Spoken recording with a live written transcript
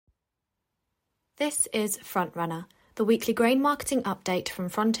This is Frontrunner, the weekly grain marketing update from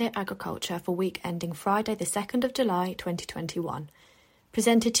Frontier Agriculture for week ending Friday the 2nd of July 2021.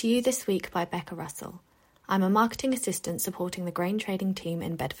 Presented to you this week by Becca Russell. I'm a marketing assistant supporting the grain trading team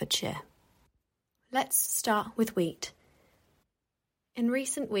in Bedfordshire. Let's start with wheat. In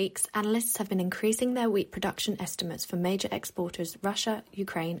recent weeks, analysts have been increasing their wheat production estimates for major exporters Russia,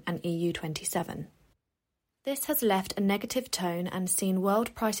 Ukraine and EU27. This has left a negative tone and seen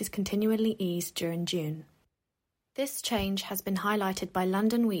world prices continually ease during June. This change has been highlighted by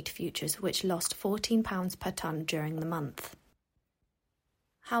London wheat futures, which lost £14 per tonne during the month.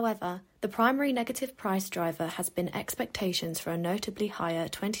 However, the primary negative price driver has been expectations for a notably higher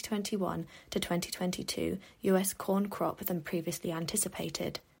 2021 to 2022 US corn crop than previously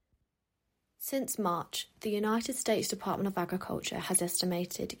anticipated. Since March, the United States Department of Agriculture has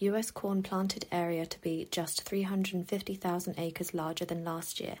estimated US corn planted area to be just 350,000 acres larger than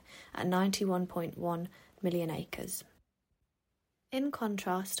last year, at 91.1 million acres. In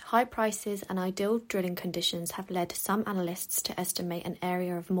contrast, high prices and ideal drilling conditions have led some analysts to estimate an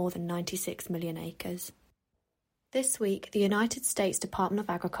area of more than 96 million acres. This week, the United States Department of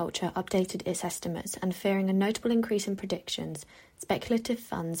Agriculture updated its estimates, and fearing a notable increase in predictions, speculative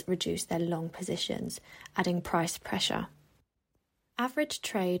funds reduced their long positions, adding price pressure. Average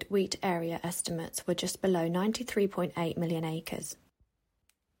trade wheat area estimates were just below 93.8 million acres.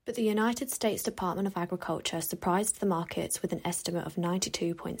 But the United States Department of Agriculture surprised the markets with an estimate of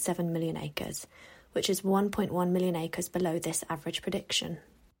 92.7 million acres, which is 1.1 million acres below this average prediction.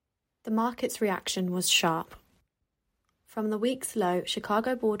 The market's reaction was sharp. From the week's low,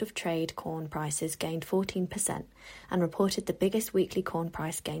 Chicago Board of Trade corn prices gained 14% and reported the biggest weekly corn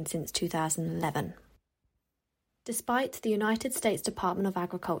price gain since 2011. Despite the United States Department of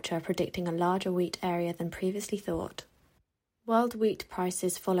Agriculture predicting a larger wheat area than previously thought, world wheat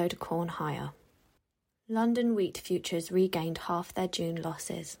prices followed corn higher. London wheat futures regained half their June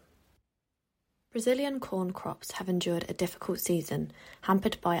losses. Brazilian corn crops have endured a difficult season,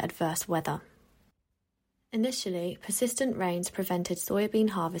 hampered by adverse weather. Initially, persistent rains prevented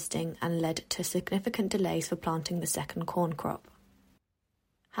soybean harvesting and led to significant delays for planting the second corn crop.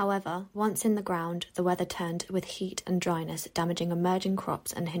 However, once in the ground, the weather turned with heat and dryness, damaging emerging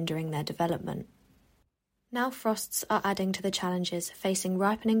crops and hindering their development. Now frosts are adding to the challenges facing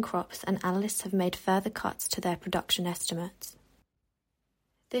ripening crops, and analysts have made further cuts to their production estimates.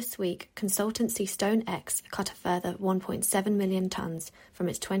 This week, consultancy StoneX cut a further 1.7 million tonnes from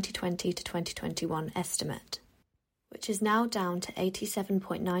its 2020 to 2021 estimate, which is now down to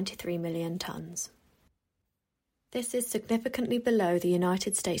 87.93 million tonnes. This is significantly below the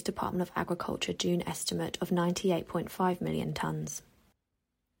United States Department of Agriculture June estimate of 98.5 million tonnes.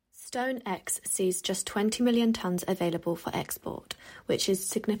 StoneX sees just 20 million tonnes available for export, which is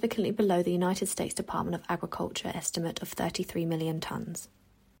significantly below the United States Department of Agriculture estimate of 33 million tonnes.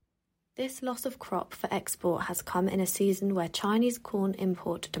 This loss of crop for export has come in a season where Chinese corn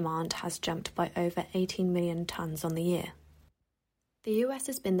import demand has jumped by over 18 million tonnes on the year. The US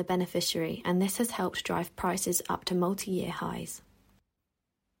has been the beneficiary, and this has helped drive prices up to multi-year highs.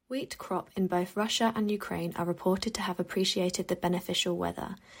 Wheat crop in both Russia and Ukraine are reported to have appreciated the beneficial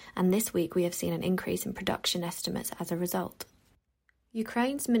weather, and this week we have seen an increase in production estimates as a result.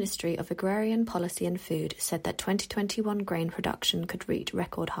 Ukraine's Ministry of Agrarian Policy and Food said that 2021 grain production could reach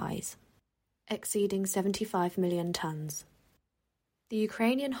record highs, exceeding 75 million tonnes. The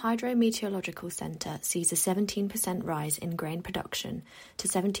Ukrainian Hydrometeorological Center sees a 17% rise in grain production to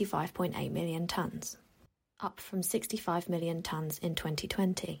 75.8 million tonnes, up from 65 million tonnes in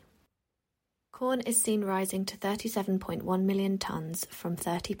 2020. Corn is seen rising to 37.1 million tonnes from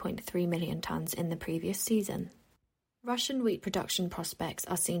 30.3 million tonnes in the previous season. Russian wheat production prospects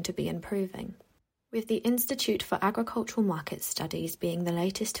are seen to be improving, with the Institute for Agricultural Market Studies being the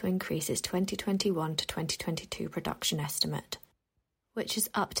latest to increase its 2021 to 2022 production estimate, which is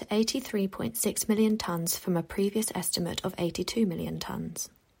up to 83.6 million tonnes from a previous estimate of 82 million tonnes.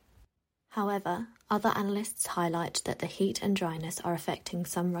 However, other analysts highlight that the heat and dryness are affecting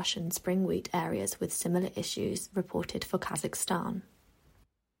some Russian spring wheat areas, with similar issues reported for Kazakhstan.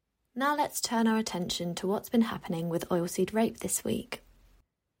 Now let's turn our attention to what's been happening with oilseed rape this week.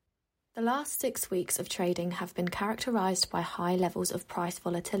 The last 6 weeks of trading have been characterised by high levels of price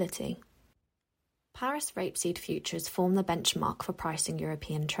volatility. Paris rapeseed futures form the benchmark for pricing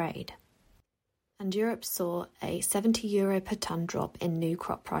European trade, and Europe saw a €70 per tonne drop in new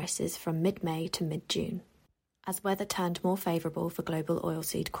crop prices from mid-May to mid-June, as weather turned more favourable for global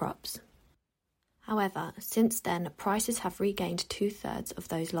oilseed crops. However, since then, prices have regained 2/3 of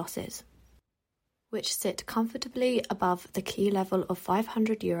those losses, which sit comfortably above the key level of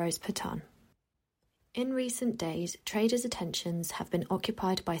 €500 per tonne. In recent days, traders' attentions have been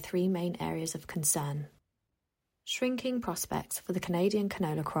occupied by three main areas of concern: shrinking prospects for the Canadian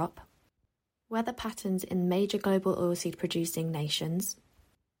canola crop, weather patterns in major global oilseed producing nations,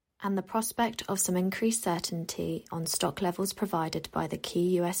 and the prospect of some increased certainty on stock levels provided by the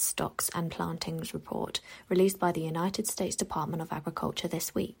key US stocks and plantings report released by the United States Department of Agriculture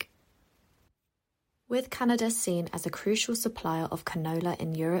this week. With Canada seen as a crucial supplier of canola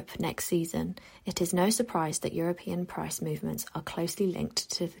in Europe next season, it is no surprise that European price movements are closely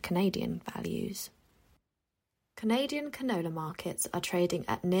linked to the Canadian values. Canadian canola markets are trading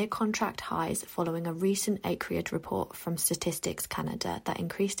at near-contract highs following a recent acreage report from Statistics Canada that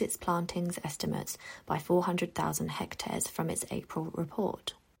increased its plantings estimates by 400,000 hectares from its April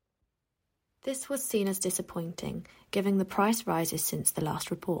report. This was seen as disappointing, given the price rises since the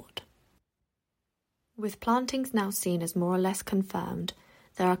last report. With plantings now seen as more or less confirmed,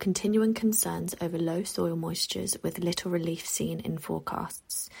 there are continuing concerns over low soil moistures with little relief seen in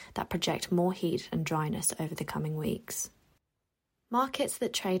forecasts that project more heat and dryness over the coming weeks. Markets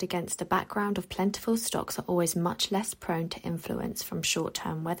that trade against a background of plentiful stocks are always much less prone to influence from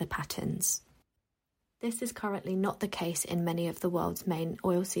short-term weather patterns. This is currently not the case in many of the world's main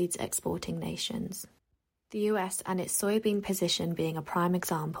oilseeds exporting nations, the US and its soybean position being a prime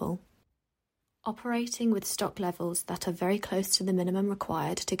example, operating with stock levels that are very close to the minimum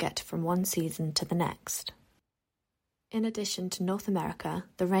required to get from one season to the next. In addition to North America,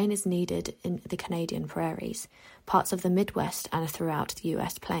 the rain is needed in the Canadian prairies, parts of the Midwest and throughout the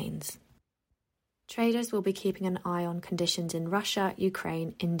US plains. Traders will be keeping an eye on conditions in Russia,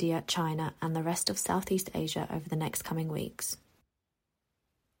 Ukraine, India, China, and the rest of Southeast Asia over the next coming weeks.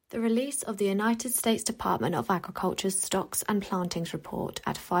 The release of the United States Department of Agriculture's Stocks and Plantings report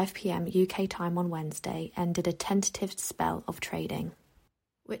at 5 p.m. UK time on Wednesday ended a tentative spell of trading,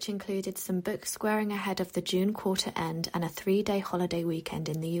 which included some book squaring ahead of the June quarter end and a 3-day holiday weekend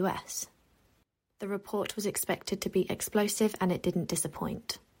in the US. The report was expected to be explosive and it didn't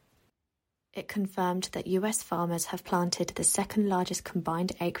disappoint. It confirmed that US farmers have planted the second largest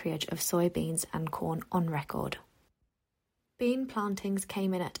combined acreage of soybeans and corn on record. Bean plantings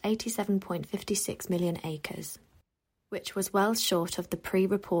came in at 87.56 million acres, which was well short of the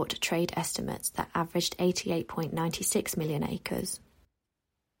pre-report trade estimates that averaged 88.96 million acres.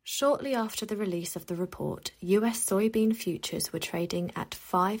 Shortly after the release of the report, US soybean futures were trading at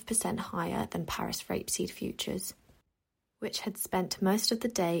 5% higher than Paris rapeseed futures, which had spent most of the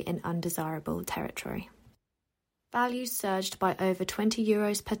day in undesirable territory. Values surged by over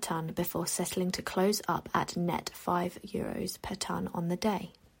 €20 per tonne before settling to close up at net €5 per tonne on the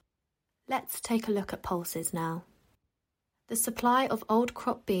day. Let's take a look at pulses now. The supply of old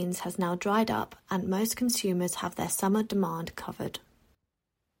crop beans has now dried up and most consumers have their summer demand covered.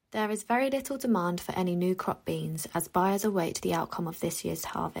 There is very little demand for any new crop beans as buyers await the outcome of this year's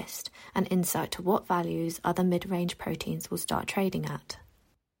harvest and insight to what values other mid-range proteins will start trading at.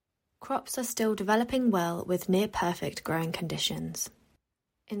 Crops are still developing well with near-perfect growing conditions.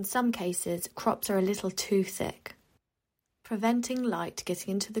 In some cases, crops are a little too thick. Preventing light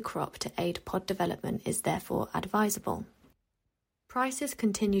getting into the crop to aid pod development is therefore advisable. Prices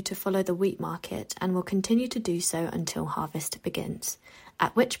continue to follow the wheat market and will continue to do so until harvest begins,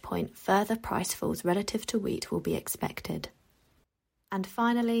 at which point further price falls relative to wheat will be expected. And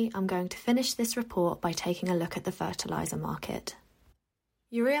finally, I'm going to finish this report by taking a look at the fertilizer market.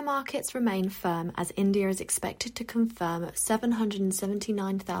 Urea markets remain firm as India is expected to confirm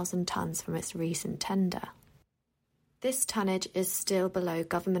 779,000 tonnes from its recent tender. This tonnage is still below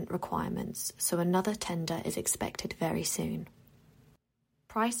government requirements, so another tender is expected very soon.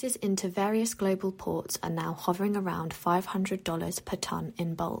 Prices into various global ports are now hovering around $500 per tonne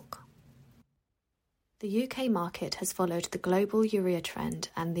in bulk. The UK market has followed the global urea trend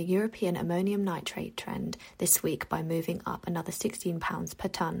and the European ammonium nitrate trend this week by moving up another £16 per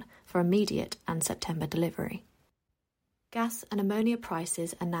tonne for immediate and September delivery. Gas and ammonia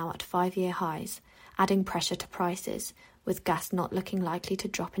prices are now at 5-year highs, adding pressure to prices, with gas not looking likely to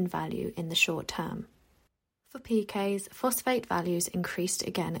drop in value in the short term. For PKs, phosphate values increased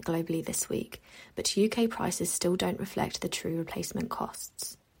again globally this week, but UK prices still don't reflect the true replacement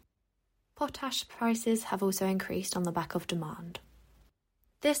costs. Potash prices have also increased on the back of demand.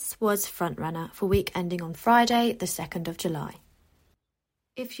 This was Frontrunner for week ending on Friday, the 2nd of July.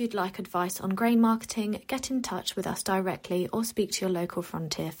 If you'd like advice on grain marketing, get in touch with us directly or speak to your local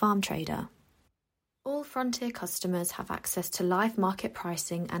Frontier farm trader. All Frontier customers have access to live market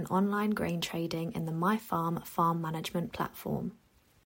pricing and online grain trading in the MyFarm farm management platform.